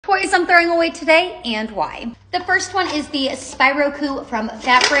Toys I'm throwing away today and why. The first one is the Spyroku from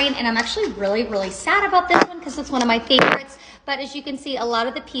Fat Brain, and I'm actually really sad about this one because it's one of my favorites. But as you can see, a lot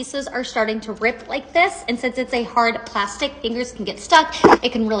of the pieces are starting to rip like this, and since it's a hard plastic, fingers can get stuck.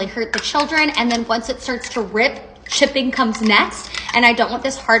 It can really hurt the children, and then once it starts to rip, chipping comes next, and I don't want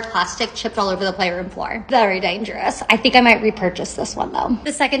this hard plastic chipped all over the playroom floor. Very dangerous. I think I might repurchase this one though.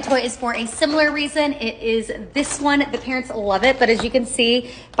 The second toy is for a similar reason. It is this one. The parents love it, but as you can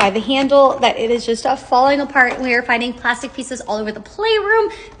see by the handle that it is just falling apart, and we are finding plastic pieces all over the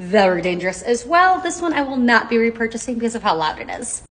playroom. Very dangerous as well. This one I will not be repurchasing because of how loud it is.